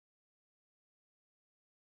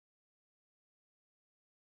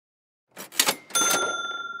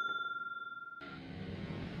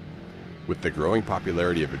With the growing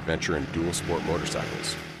popularity of adventure and dual sport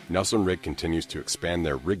motorcycles, Nelson-Rigg continues to expand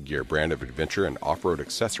their Rig Gear brand of adventure and off-road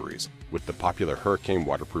accessories with the popular Hurricane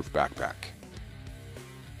waterproof backpack.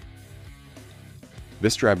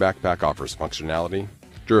 This dry backpack offers functionality,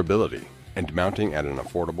 durability, and mounting at an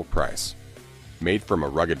affordable price. Made from a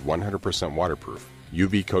rugged 100% waterproof,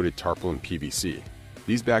 UV-coated Tarpaulin PVC,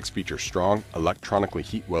 these bags feature strong, electronically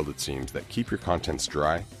heat-welded seams that keep your contents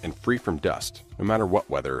dry and free from dust, no matter what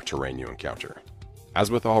weather or terrain you encounter. As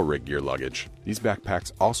with all Rig Gear luggage, these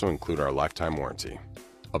backpacks also include our lifetime warranty.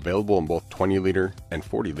 Available in both 20-liter and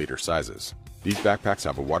 40-liter sizes, these backpacks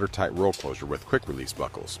have a watertight roll closure with quick-release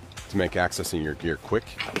buckles to make accessing your gear quick,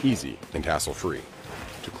 easy, and hassle-free.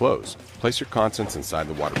 To close, place your contents inside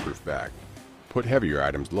the waterproof bag. Put heavier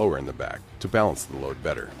items lower in the bag to balance the load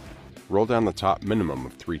better. Roll down the top minimum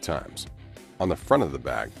of 3 times. On the front of the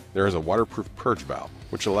bag, there is a waterproof purge valve,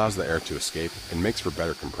 which allows the air to escape and makes for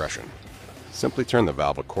better compression. Simply turn the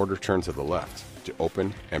valve a quarter turn to the left to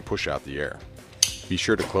open and push out the air. Be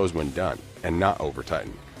sure to close when done and not over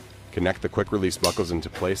tighten. Connect the quick release buckles into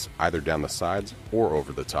place either down the sides or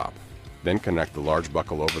over the top. Then connect the large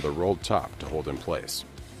buckle over the rolled top to hold in place.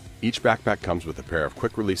 Each backpack comes with a pair of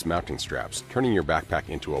quick release mounting straps, turning your backpack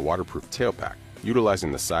into a waterproof tail pack,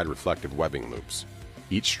 utilizing the side reflective webbing loops.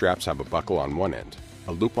 Each straps have a buckle on one end,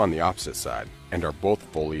 a loop on the opposite side, and are both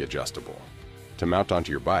fully adjustable. To mount onto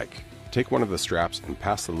your bike, take one of the straps and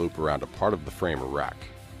pass the loop around a part of the frame or rack.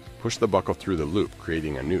 Push the buckle through the loop,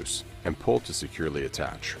 creating a noose, and pull to securely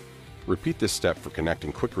attach. Repeat this step for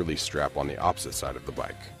connecting quick release strap on the opposite side of the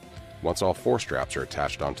bike. Once all 4 straps are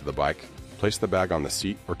attached onto the bike, place the bag on the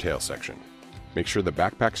seat or tail section. Make sure the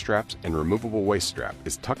backpack straps and removable waist strap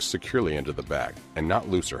is tucked securely into the bag and not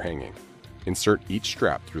loose or hanging. Insert each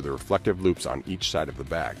strap through the reflective loops on each side of the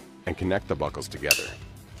bag and connect the buckles together.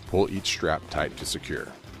 Pull each strap tight to secure.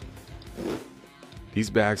 These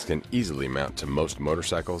bags can easily mount to most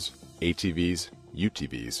motorcycles, ATVs,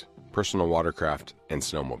 UTVs, personal watercraft, and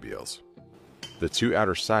snowmobiles. The 2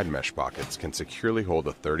 outer side mesh pockets can securely hold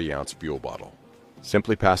a 30-ounce fuel bottle.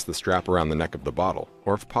 Simply pass the strap around the neck of the bottle,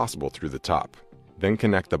 or if possible through the top. Then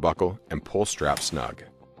connect the buckle and pull strap snug.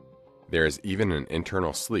 There is even an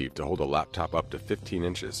internal sleeve to hold a laptop up to 15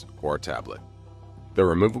 inches or a tablet. The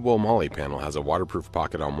removable MOLLE panel has a waterproof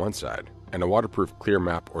pocket on one side and a waterproof clear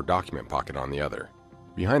map or document pocket on the other.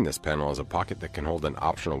 Behind this panel is a pocket that can hold an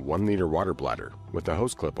optional 1-liter water bladder with a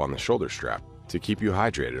hose clip on the shoulder strap to keep you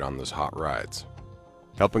hydrated on those hot rides.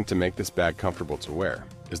 Helping to make this bag comfortable to wear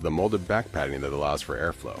is the molded back padding that allows for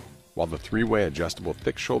airflow, while the 3-way adjustable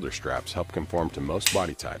thick shoulder straps help conform to most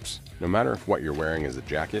body types, no matter if what you're wearing is a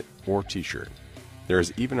jacket or t-shirt. There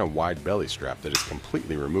is even a wide belly strap that is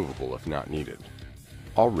completely removable if not needed.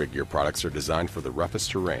 All Rig Gear products are designed for the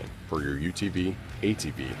roughest terrain for your UTV,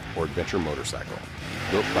 ATV, or adventure motorcycle.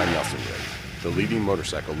 Built by Nelson-Rigg, the leading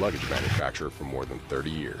motorcycle luggage manufacturer for more than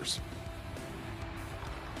 30 years.